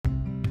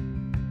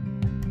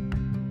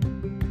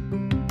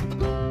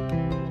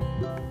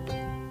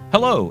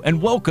Hello, and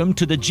welcome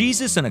to the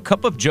Jesus and a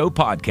Cup of Joe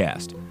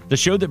podcast, the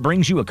show that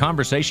brings you a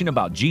conversation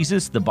about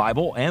Jesus, the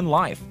Bible, and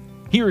life.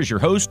 Here is your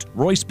host,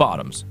 Royce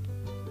Bottoms.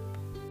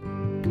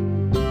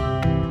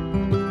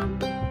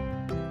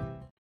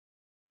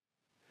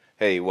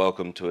 Hey,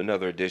 welcome to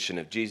another edition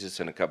of Jesus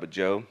and a Cup of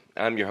Joe.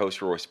 I'm your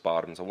host, Royce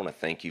Bottoms. I want to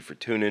thank you for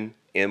tuning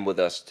in with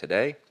us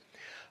today.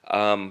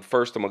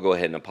 First, I'm going to go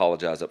ahead and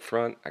apologize up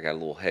front. I got a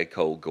little head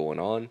cold going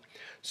on.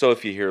 So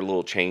if you hear a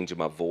little change in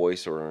my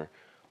voice or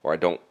I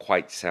don't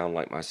quite sound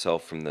like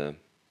myself from the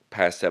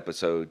past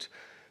episodes,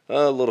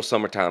 a little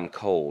summertime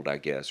cold, I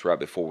guess. Right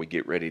before we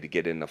get ready to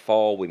get into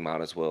fall, we might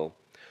as well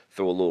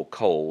throw a little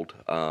cold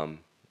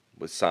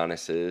with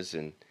sinuses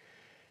and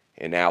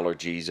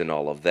allergies and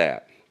all of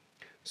that.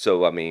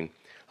 So, I'm going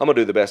to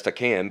do the best I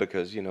can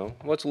because,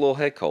 what's a little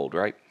head cold,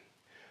 right?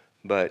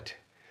 But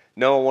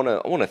no,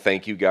 I want to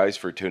thank you guys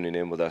for tuning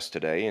in with us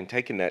today and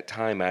taking that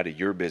time out of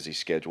your busy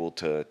schedule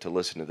to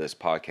listen to this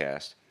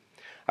podcast.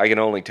 I can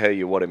only tell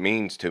you what it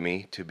means to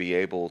me to be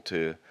able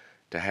to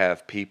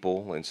have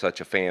people and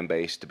such a fan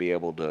base to be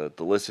able to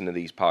listen to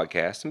these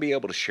podcasts and be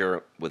able to share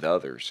it with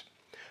others.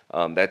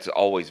 That's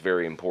always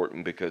very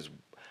important because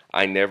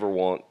I never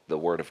want the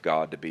Word of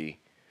God to be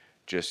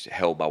just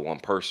held by one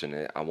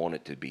person. I want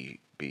it to be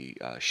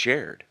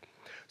shared.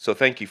 So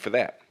thank you for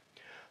that.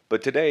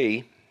 But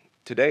today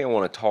I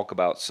want to talk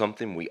about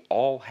something we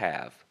all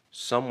have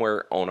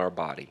somewhere on our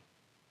body.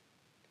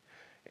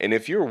 And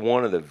if you're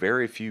one of the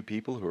very few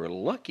people who are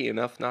lucky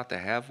enough not to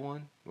have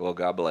one, well,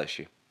 God bless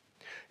you.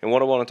 And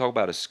what I want to talk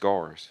about is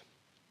scars.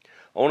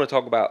 I want to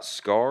talk about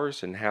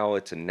scars and how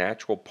it's a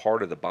natural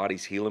part of the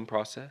body's healing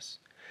process,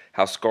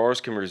 how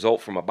scars can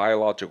result from a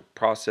biological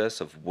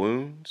process of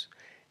wounds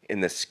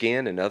in the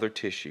skin and other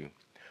tissue.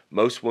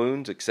 Most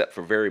wounds, except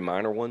for very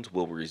minor ones,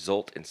 will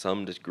result in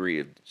some degree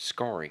of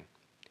scarring.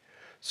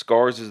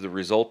 Scars is the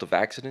result of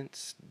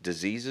accidents,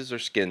 diseases, or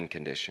skin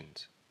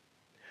conditions.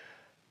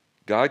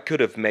 God could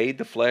have made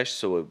the flesh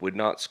so it would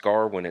not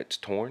scar when it's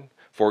torn.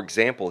 For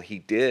example, He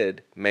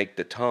did make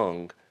the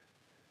tongue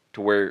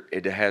to where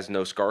it has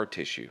no scar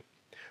tissue.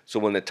 So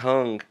when the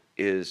tongue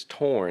is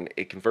torn,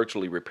 it can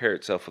virtually repair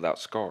itself without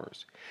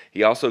scars.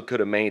 He also could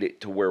have made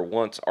it to where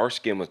once our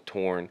skin was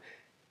torn,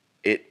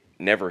 it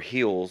never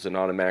heals and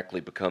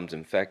automatically becomes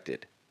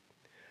infected.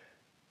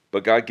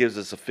 But God gives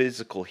us a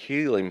physical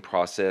healing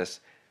process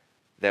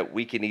that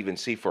we can even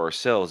see for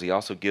ourselves. He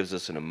also gives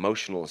us an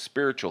emotional and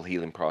spiritual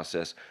healing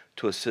process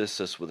to assist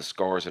us with the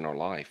scars in our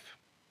life.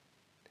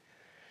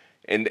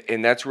 And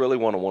that's really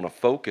what I want to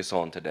focus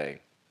on today.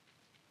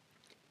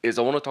 Is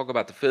I want to talk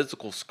about the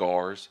physical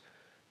scars,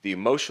 the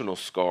emotional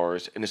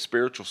scars, and the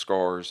spiritual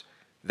scars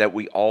that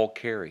we all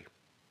carry.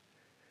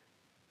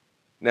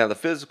 Now, the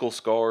physical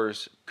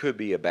scars could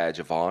be a badge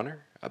of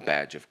honor, a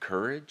badge of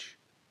courage,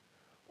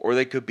 or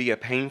they could be a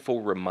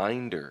painful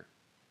reminder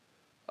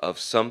of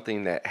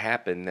something that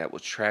happened that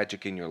was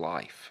tragic in your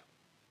life.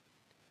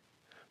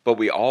 But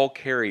we all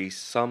carry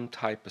some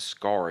type of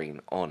scarring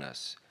on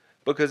us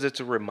because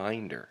it's a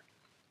reminder.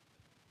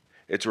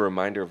 It's a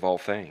reminder of all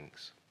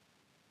things.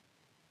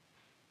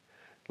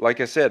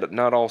 Like I said,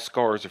 not all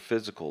scars are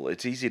physical.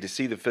 It's easy to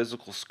see the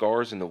physical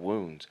scars and the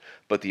wounds,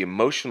 but the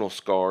emotional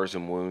scars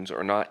and wounds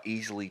are not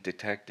easily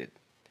detected.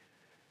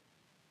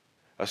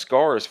 A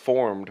scar is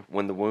formed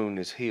when the wound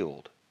is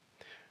healed.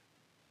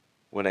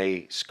 When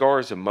a scar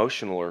is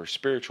emotional or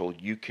spiritual,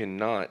 you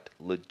cannot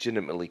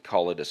legitimately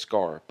call it a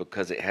scar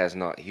because it has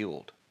not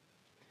healed.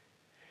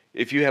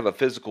 If you have a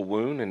physical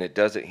wound and it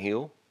doesn't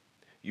heal,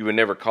 you would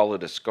never call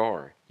it a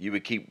scar. You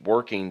would keep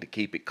working to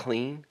keep it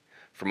clean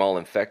from all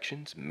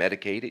infections,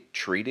 medicate it,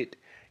 treat it,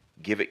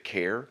 give it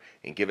care,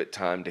 and give it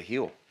time to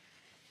heal.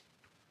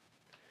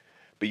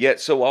 But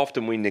yet so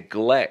often we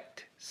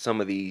neglect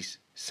some of these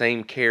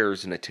same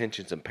cares and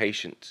attentions and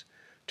patience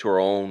to our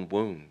own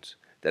wounds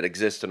that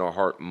exist in our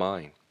heart and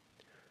mind.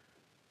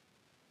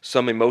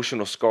 Some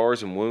emotional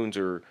scars and wounds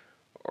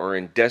are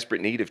in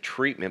desperate need of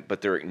treatment, but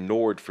they're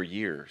ignored for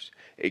years.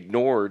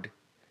 Ignored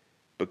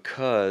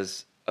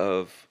because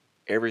of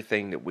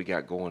everything that we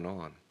got going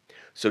on.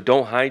 So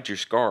don't hide your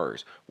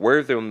scars.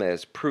 Wear them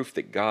as proof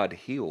that God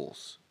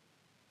heals.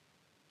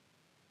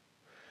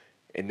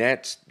 And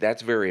that's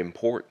very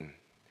important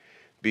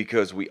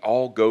because we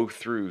all go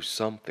through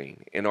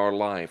something in our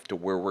life to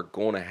where we're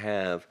going to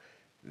have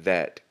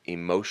that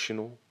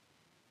emotional,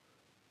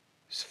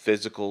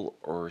 physical,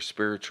 or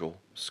spiritual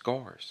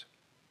scars.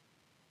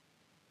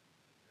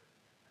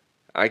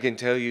 I can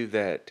tell you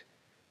that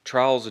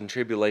trials and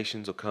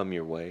tribulations will come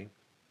your way.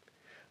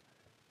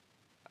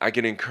 I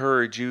can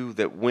encourage you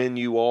that when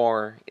you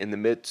are in the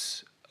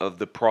midst of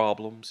the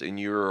problems and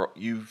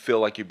you feel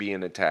like you're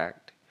being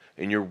attacked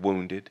and you're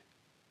wounded,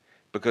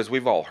 because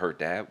we've all heard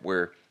that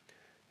where,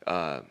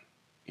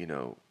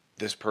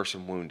 this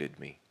person wounded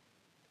me,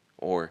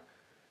 or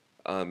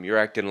you're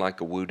acting like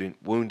a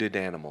wounded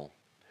animal.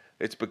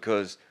 It's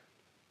because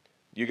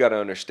you got to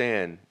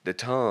understand the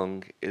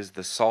tongue is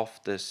the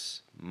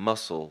softest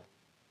muscle,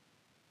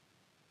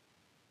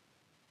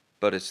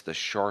 but it's the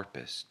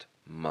sharpest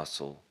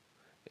muscle,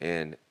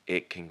 and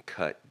it can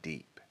cut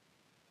deep.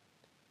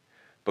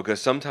 Because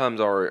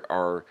sometimes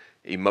our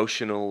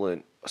emotional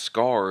and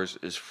scars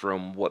is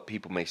from what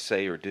people may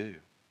say or do.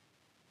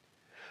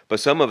 But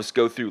some of us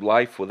go through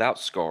life without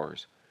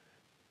scars.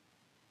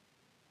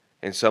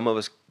 And some of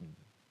us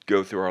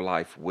go through our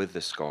life with the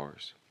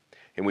scars.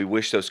 And we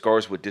wish those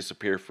scars would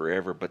disappear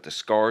forever, but the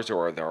scars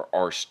are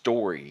our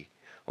story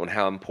on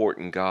how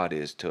important God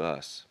is to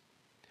us.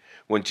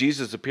 When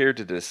Jesus appeared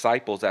to the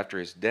disciples after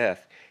his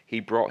death, he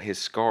brought his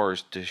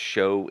scars to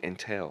show and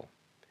tell.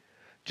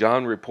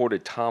 John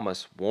reported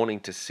Thomas wanting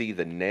to see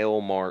the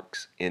nail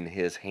marks in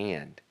his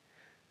hand.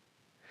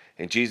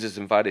 And Jesus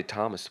invited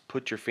Thomas,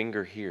 put your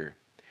finger here.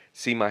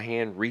 See my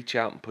hand, reach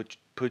out and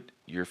put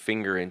your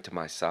finger into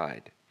my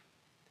side.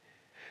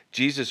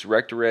 Jesus'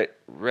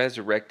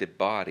 resurrected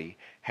body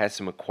has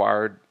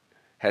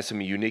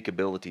some unique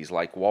abilities,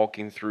 like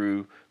walking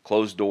through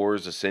closed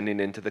doors, ascending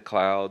into the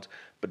clouds.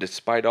 But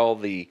despite all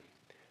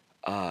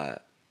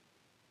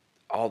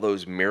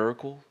those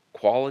miracle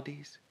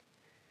qualities,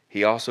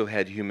 he also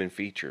had human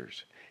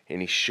features, and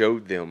he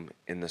showed them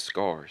in the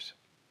scars.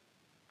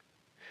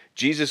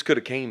 Jesus could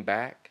have came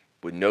back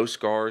with no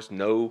scars,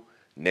 no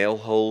nail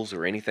holes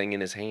or anything in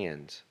his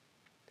hands.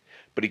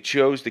 But he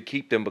chose to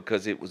keep them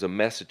because it was a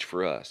message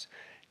for us.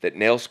 That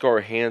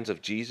nail-scarred hands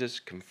of Jesus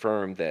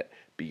confirmed that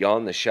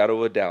beyond the shadow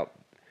of a doubt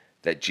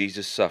that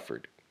Jesus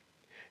suffered.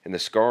 And the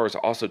scars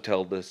also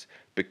tell us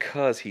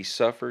because he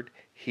suffered,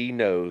 he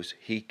knows,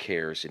 he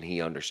cares, and he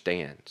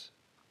understands.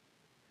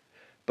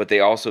 But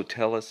they also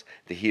tell us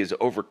that he has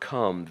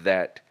overcome,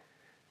 that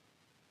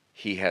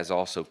he has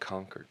also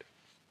conquered.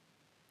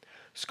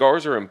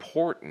 Scars are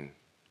important,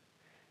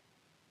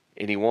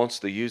 and he wants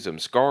to use them.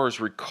 Scars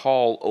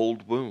recall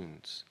old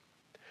wounds,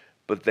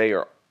 but they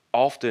are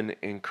often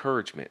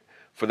encouragement,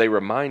 for they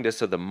remind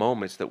us of the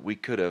moments that we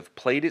could have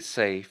played it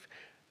safe,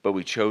 but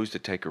we chose to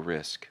take a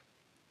risk.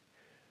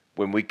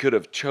 When we could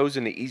have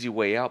chosen the easy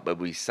way out, but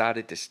we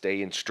decided to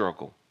stay and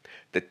struggle.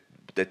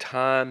 The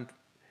time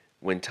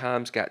when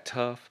times got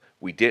tough,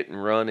 we didn't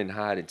run and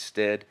hide.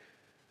 Instead,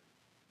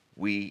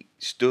 we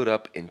stood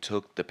up and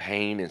took the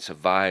pain and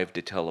survived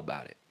to tell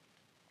about it.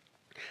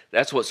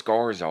 That's what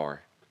scars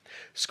are.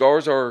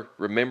 Scars are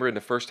remembering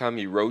the first time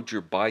you rode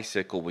your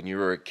bicycle when you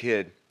were a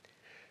kid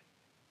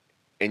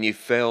and you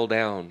fell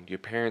down. Your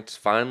parents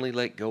finally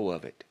let go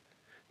of it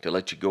to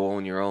let you go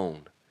on your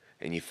own,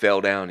 and you fell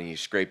down and you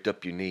scraped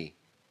up your knee.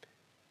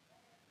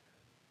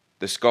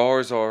 The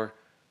scars are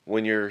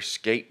when you're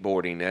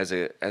skateboarding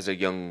as a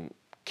young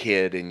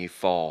kid and you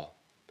fall.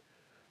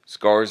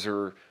 Scars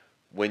are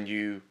when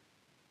you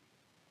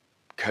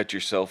cut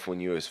yourself when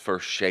you was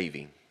first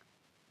shaving.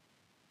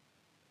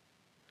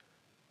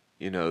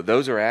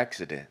 Those are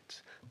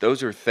accidents.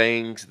 Those are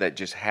things that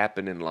just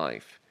happen in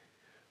life.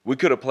 We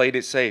could have played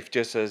it safe,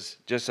 just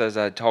as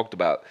I talked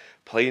about,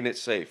 playing it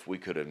safe. We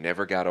could have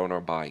never got on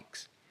our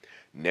bikes,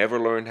 never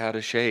learned how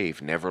to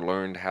shave, never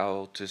learned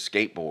how to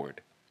skateboard.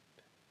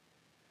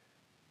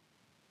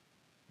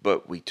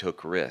 But we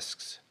took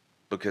risks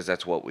because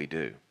that's what we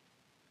do.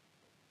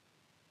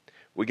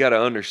 We got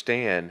to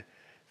understand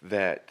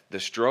that the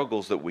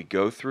struggles that we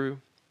go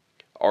through,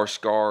 our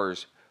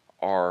scars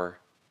are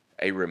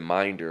a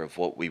reminder of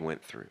what we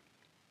went through.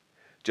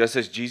 Just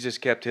as Jesus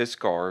kept his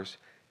scars,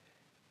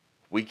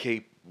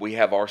 we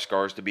have our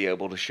scars to be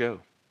able to show.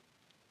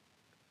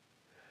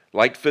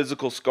 Like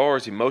physical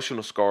scars,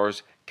 emotional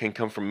scars can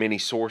come from many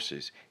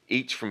sources,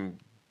 each from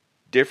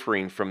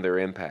differing from their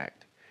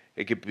impact.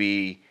 It could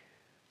be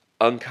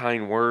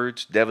unkind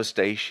words,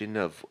 devastation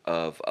of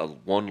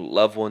one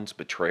loved one's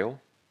betrayal.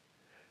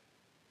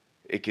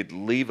 It could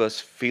leave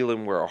us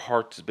feeling where our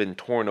hearts have been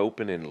torn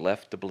open and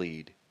left to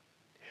bleed.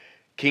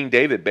 King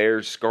David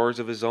bears scars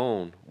of his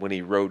own when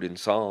he wrote in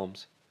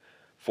Psalms,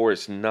 "For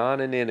it's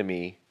not an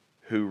enemy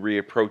who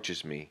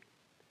reproaches me,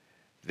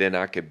 then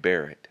I could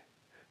bear it.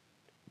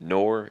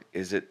 Nor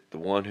is it the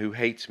one who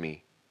hates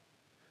me,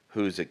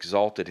 who's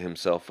exalted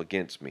himself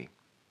against me.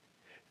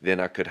 Then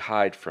I could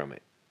hide from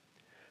it.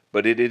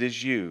 But it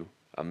is you,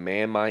 a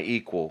man my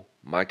equal,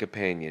 my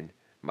companion,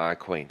 my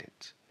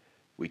acquaintance.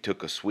 We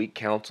took a sweet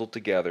counsel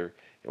together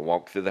and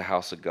walked through the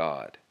house of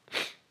God."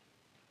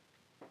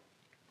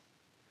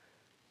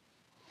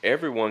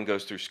 Everyone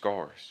goes through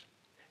scars.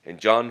 In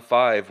John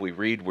 5, we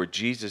read where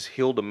Jesus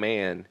healed a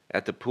man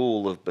at the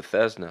pool of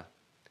Bethesda.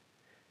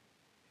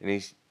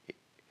 And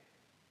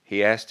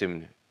he asked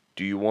him,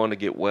 "Do you want to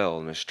get well?"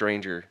 And the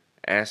stranger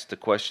asked the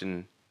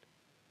question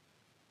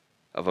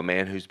of a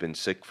man who's been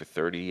sick for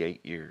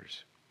 38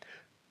 years.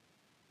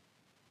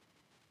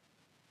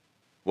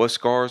 What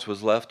scars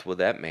was left with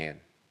that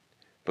man?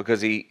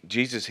 Because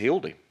Jesus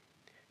healed him.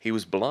 He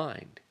was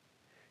blind.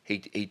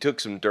 He took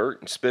some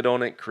dirt and spit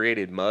on it,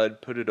 created mud,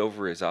 put it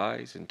over his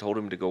eyes, and told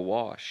him to go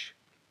wash.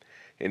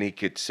 And he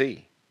could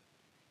see.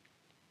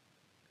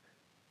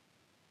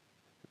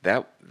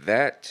 That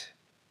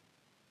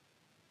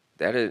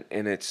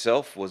in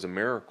itself was a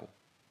miracle.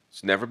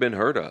 It's never been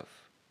heard of.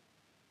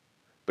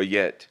 But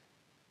yet,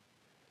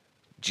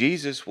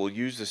 Jesus will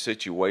use the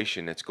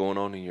situation that's going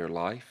on in your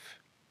life,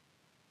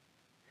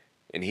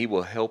 and he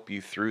will help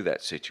you through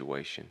that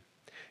situation.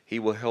 He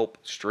will help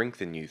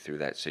strengthen you through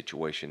that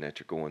situation that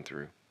you're going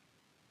through.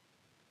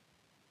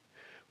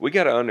 We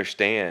got to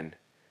understand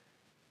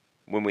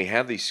when we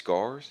have these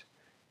scars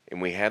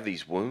and we have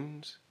these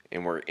wounds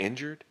and we're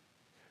injured,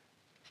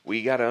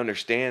 we got to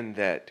understand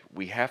that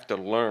we have to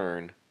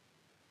learn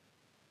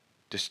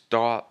to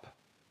stop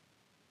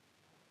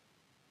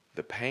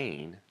the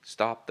pain,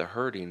 stop the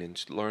hurting,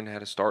 and learn how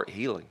to start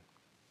healing.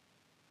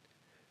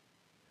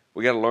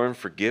 We got to learn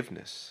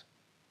forgiveness.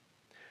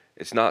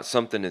 It's not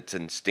something that's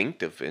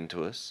instinctive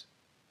into us.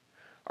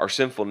 Our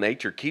sinful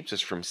nature keeps us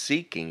from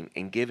seeking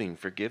and giving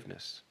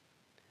forgiveness.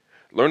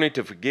 Learning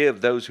to forgive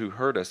those who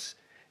hurt us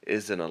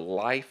is a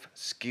life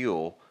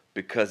skill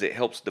because it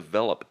helps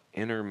develop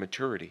inner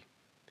maturity,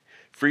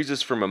 frees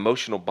us from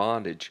emotional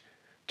bondage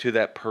to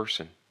that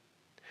person,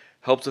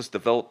 helps us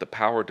develop the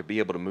power to be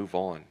able to move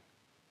on.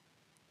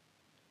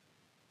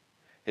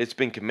 It's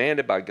been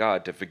commanded by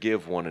God to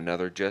forgive one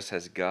another just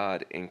as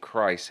God in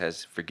Christ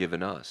has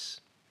forgiven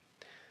us.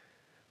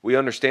 We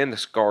understand the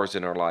scars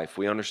in our life.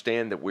 We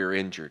understand that we're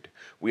injured.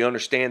 We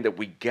understand that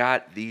we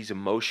got these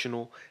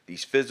emotional,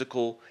 these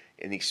physical,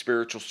 and these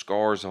spiritual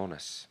scars on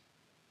us.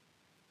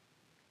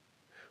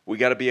 We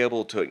got to be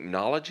able to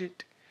acknowledge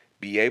it,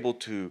 be able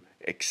to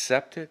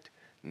accept it.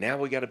 Now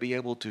we got to be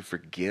able to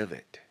forgive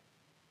it.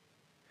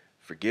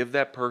 Forgive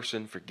that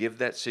person, forgive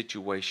that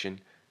situation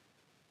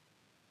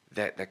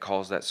that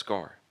caused that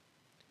scar.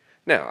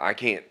 Now, I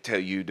can't tell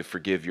you to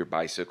forgive your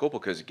bicycle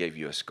because it gave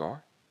you a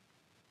scar.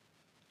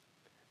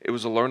 It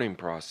was a learning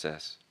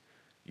process.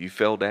 You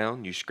fell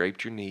down, you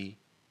scraped your knee,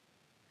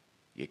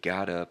 you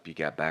got up, you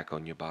got back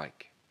on your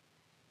bike.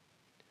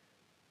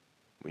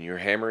 When you're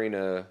hammering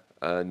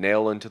a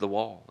nail into the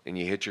wall and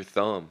you hit your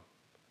thumb,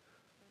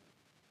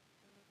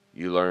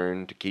 you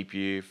learn to keep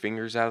your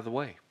fingers out of the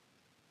way.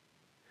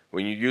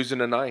 When you're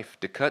using a knife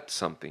to cut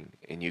something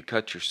and you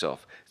cut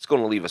yourself, it's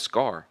going to leave a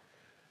scar.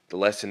 The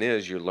lesson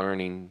is you're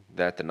learning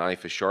that the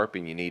knife is sharp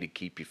and you need to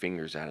keep your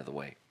fingers out of the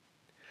way.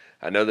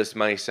 I know this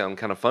may sound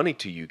kind of funny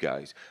to you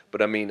guys,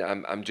 but I mean,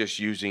 I'm just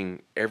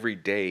using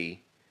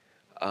everyday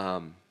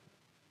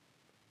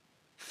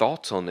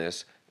thoughts on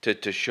this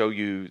to show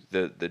you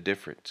the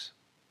difference.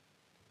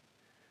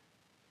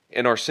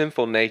 In our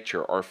sinful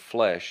nature, our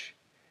flesh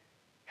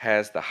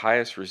has the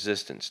highest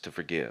resistance to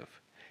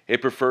forgive.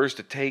 It prefers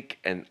to take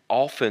an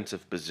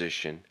offensive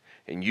position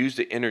and use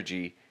the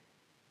energy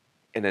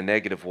in a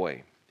negative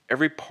way.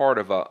 Every part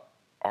of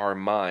our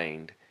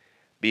mind,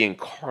 being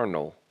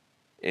carnal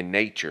in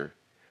nature,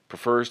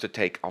 prefers to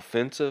take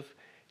offensive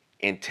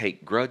and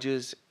take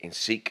grudges and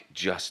seek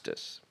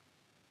justice.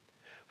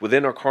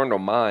 Within our carnal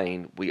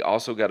mind, we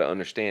also got to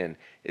understand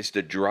it's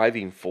the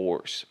driving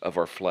force of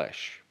our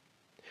flesh.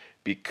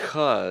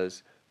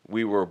 Because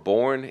we were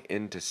born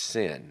into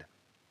sin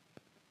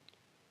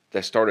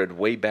that started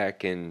way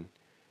back in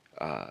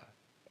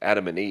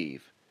Adam and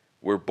Eve.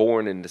 We're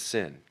born into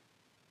sin.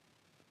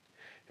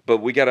 But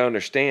we got to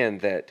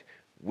understand that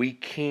we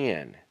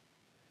can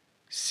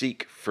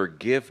seek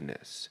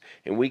forgiveness,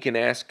 and we can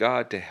ask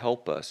God to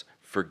help us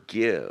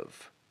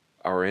forgive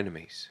our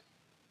enemies.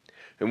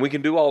 And we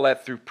can do all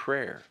that through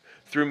prayer,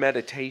 through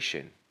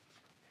meditation,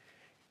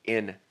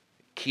 in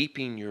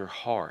keeping your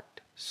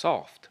heart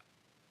soft.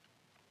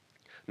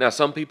 Now,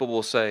 some people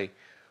will say,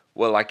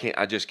 well,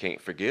 I just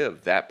can't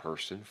forgive that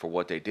person for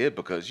what they did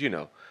because,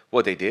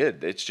 what they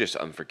did, it's just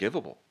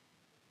unforgivable.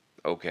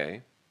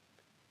 Okay.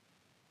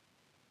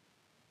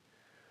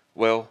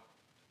 Well,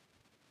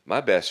 my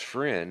best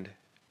friend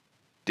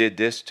did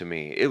this to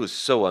me. It was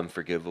so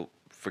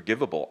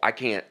unforgivable. I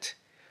can't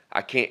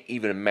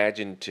even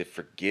imagine to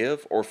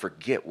forgive or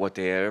forget what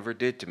they ever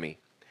did to me.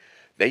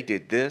 They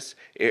did this.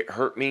 It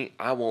hurt me.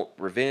 I want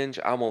revenge.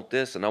 I want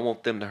this, and I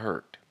want them to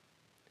hurt.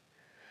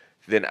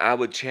 Then I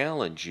would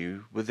challenge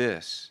you with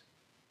this.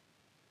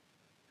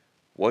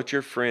 What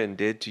your friend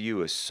did to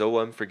you is so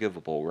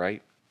unforgivable,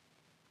 right?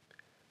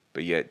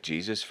 But yet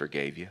Jesus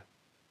forgave you.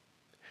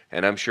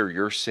 And I'm sure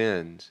your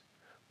sins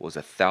was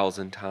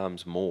 1,000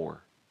 times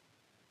more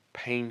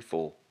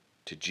painful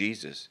to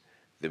Jesus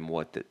than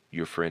what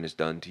your friend has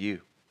done to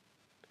you.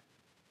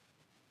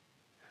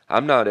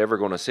 I'm not ever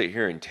going to sit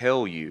here and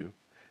tell you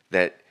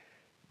that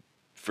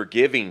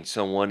forgiving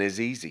someone is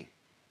easy.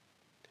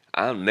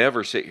 I'll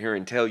never sit here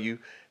and tell you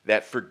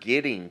that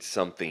forgetting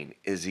something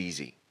is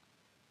easy.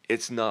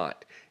 It's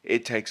not.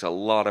 It takes a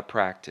lot of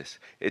practice.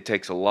 It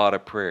takes a lot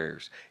of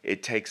prayers.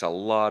 It takes a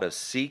lot of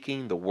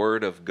seeking the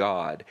Word of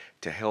God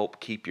to help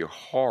keep your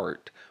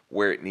heart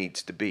where it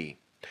needs to be.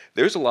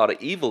 There's a lot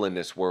of evil in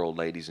this world,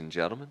 ladies and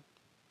gentlemen.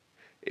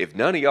 If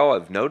none of y'all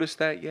have noticed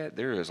that yet,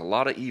 there is a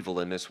lot of evil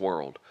in this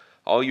world.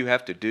 All you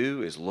have to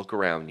do is look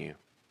around you.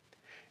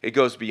 It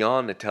goes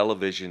beyond the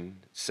television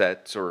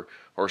sets or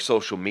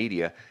social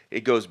media.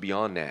 It goes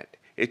beyond that.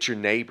 It's your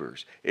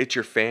neighbors. It's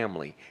your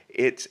family.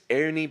 It's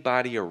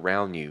anybody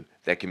around you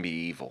that can be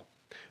evil.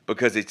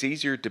 Because it's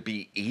easier to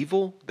be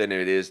evil than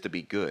it is to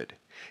be good.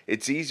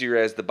 It's easier,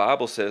 as the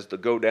Bible says, to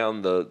go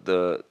down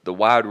the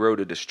wide road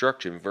of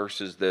destruction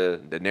versus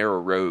the narrow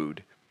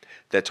road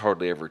that's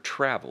hardly ever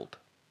traveled.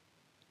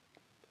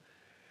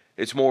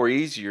 It's more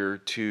easier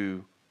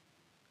to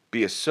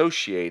be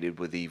associated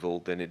with evil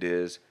than it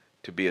is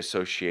to be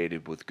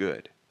associated with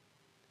good.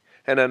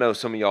 And I know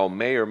some of y'all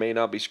may or may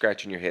not be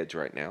scratching your heads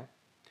right now,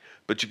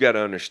 but you got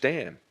to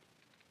understand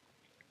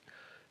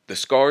the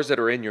scars that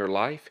are in your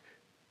life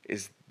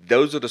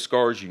those are the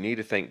scars you need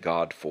to thank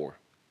God for.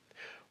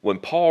 When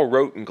Paul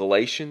wrote in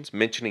Galatians,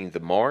 mentioning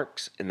the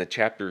marks in the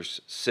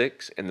chapters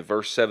 6 and the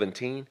verse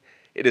 17,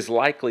 it is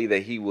likely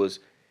that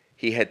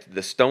he had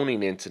the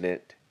stoning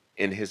incident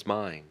in his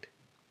mind.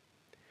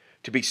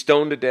 To be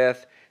stoned to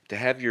death, to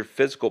have your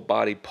physical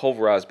body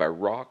pulverized by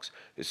rocks,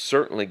 is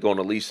certainly going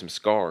to leave some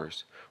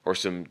scars or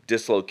some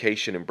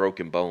dislocation and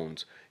broken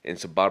bones and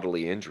some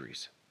bodily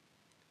injuries.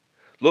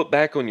 Look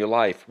back on your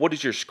life. What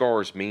does your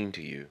scars mean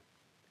to you?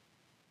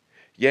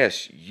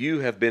 Yes, you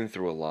have been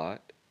through a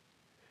lot.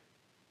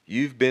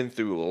 You've been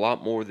through a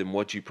lot more than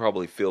what you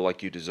probably feel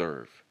like you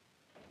deserve.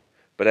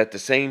 But at the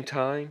same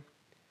time,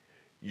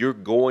 you're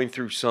going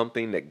through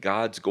something that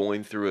God's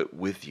going through it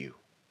with you.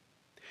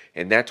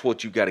 And that's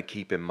what you got to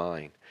keep in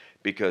mind,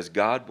 because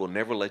God will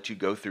never let you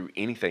go through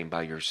anything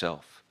by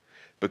yourself.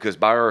 Because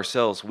by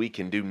ourselves, we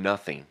can do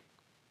nothing.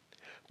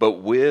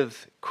 But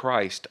with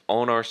Christ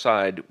on our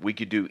side, we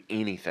could do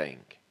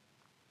anything.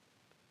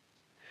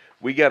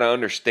 We got to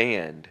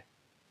understand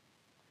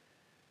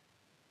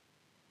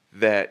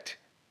that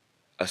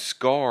a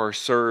scar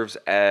serves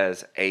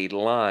as a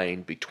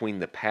line between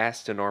the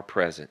past and our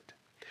present,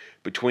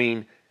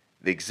 between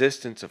the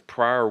existence of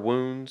prior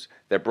wounds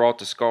that brought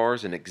the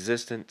scars and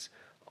existence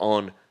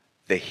on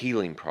the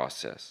healing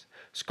process.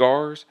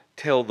 Scars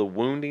tell the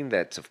wounding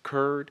that's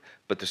occurred,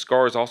 but the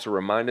scars also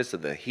remind us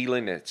of the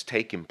healing that's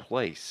taken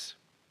place.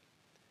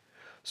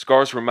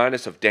 Scars remind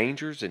us of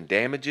dangers and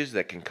damages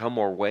that can come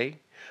our way,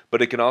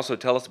 but it can also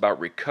tell us about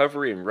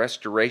recovery and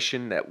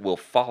restoration that will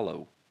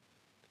follow.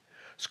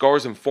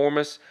 Scars inform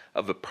us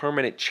of a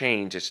permanent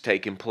change that's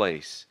taken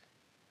place.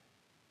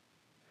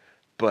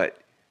 But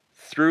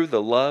through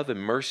the love and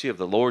mercy of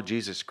the Lord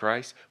Jesus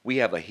Christ, we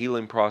have a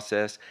healing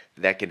process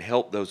that can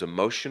help those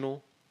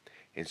emotional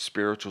and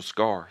spiritual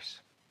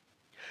scars.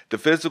 The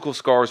physical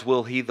scars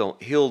will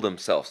heal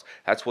themselves.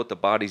 That's what the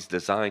body's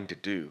designed to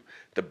do.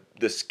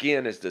 The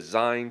skin is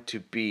designed to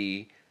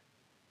be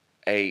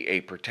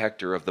a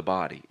protector of the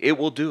body. It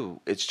will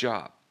do its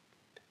job.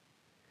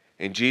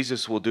 And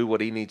Jesus will do what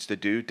he needs to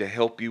do to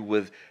help you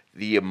with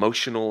the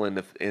emotional and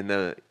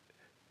the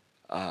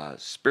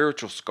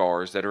spiritual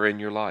scars that are in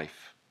your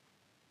life.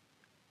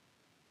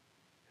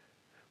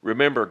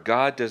 Remember,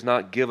 God does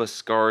not give us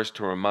scars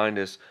to remind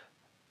us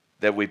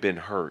that we've been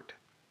hurt.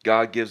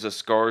 God gives us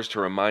scars to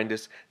remind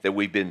us that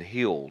we've been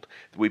healed,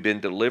 that we've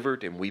been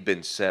delivered, and we've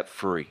been set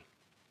free.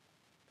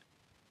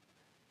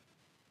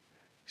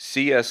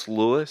 C.S.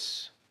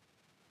 Lewis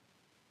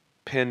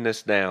penned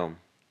this down.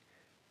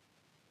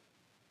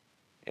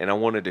 And I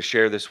wanted to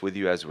share this with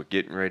you as we're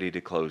getting ready to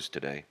close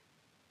today.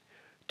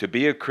 To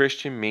be a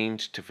Christian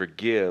means to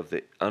forgive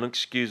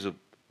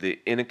the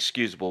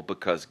inexcusable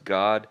because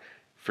God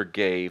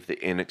forgave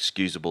the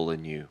inexcusable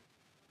in you.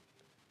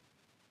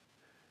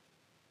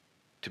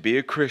 To be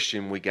a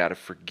Christian, we got to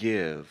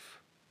forgive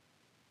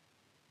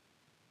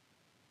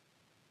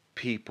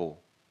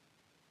people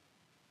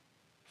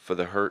for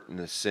the hurt and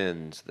the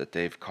sins that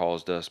they've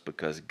caused us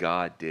because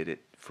God did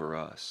it for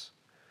us.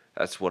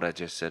 That's what I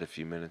just said a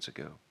few minutes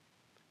ago.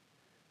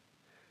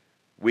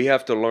 We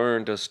have to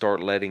learn to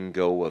start letting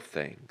go of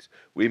things.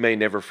 We may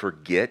never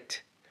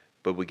forget,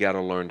 but we got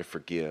to learn to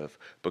forgive,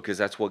 because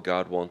that's what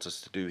God wants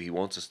us to do. He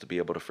wants us to be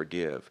able to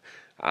forgive.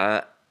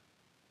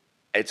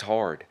 It's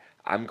hard.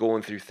 I'm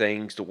going through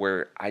things to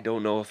where I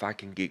don't know if I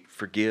can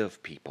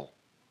forgive people.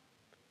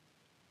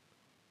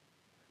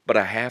 But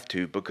I have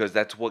to, because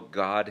that's what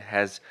God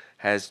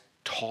has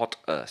taught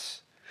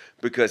us.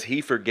 Because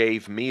he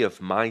forgave me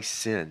of my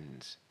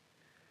sins.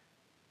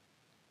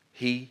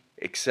 He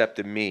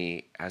accepted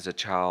me as a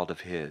child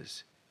of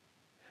his.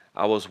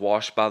 I was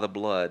washed by the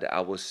blood.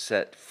 I was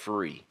set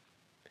free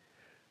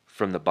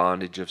from the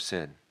bondage of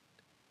sin.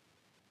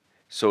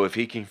 So if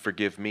he can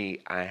forgive me,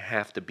 I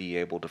have to be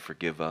able to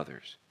forgive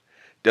others.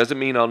 Doesn't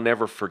mean I'll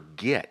never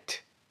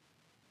forget.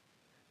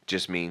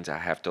 Just means I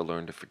have to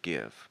learn to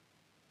forgive.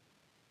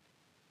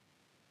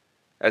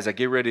 As I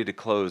get ready to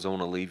close, I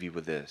want to leave you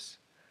with this.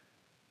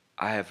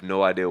 I have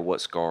no idea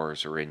what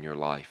scars are in your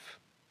life.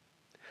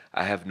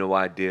 I have no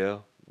idea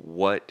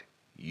what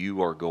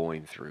you are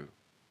going through.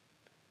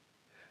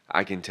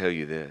 I can tell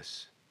you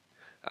this.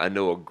 I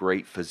know a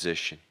great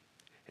physician,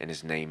 and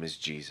his name is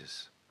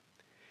Jesus.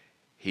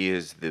 He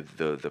is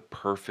the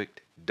perfect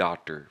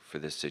doctor for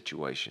this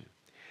situation.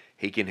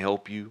 He can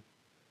help you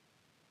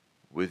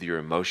with your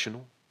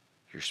emotional,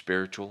 your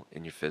spiritual,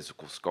 and your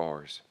physical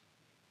scars.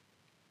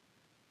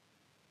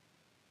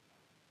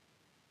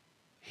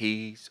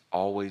 He's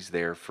always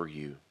there for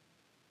you.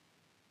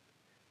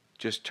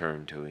 Just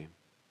turn to him.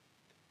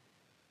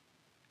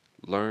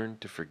 Learn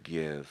to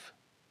forgive.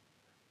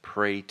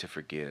 Pray to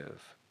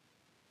forgive.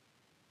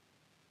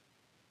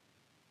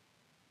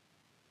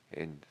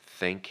 And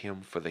thank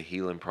him for the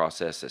healing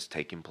process that's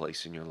taking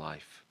place in your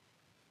life.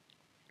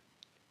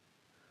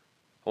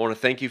 I want to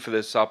thank you for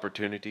this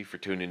opportunity for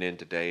tuning in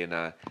today, and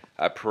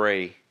I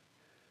pray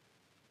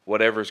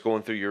whatever's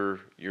going through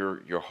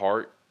your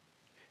heart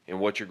and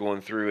what you're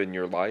going through in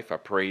your life, I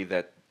pray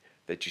that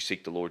you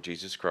seek the Lord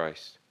Jesus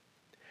Christ.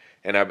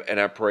 And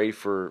I pray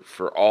for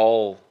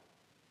all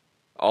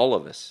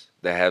of us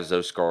that has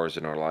those scars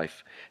in our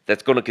life,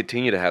 that's going to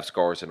continue to have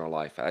scars in our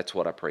life. That's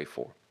what I pray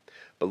for.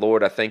 But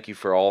Lord, I thank you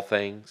for all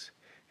things,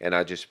 and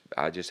I just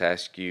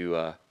ask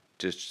you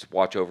just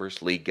watch over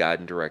us, lead, guide,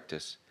 and direct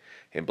us,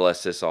 and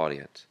bless this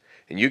audience.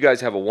 And you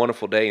guys have a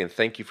wonderful day, and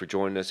thank you for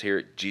joining us here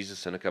at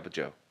Jesus and a Cup of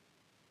Joe.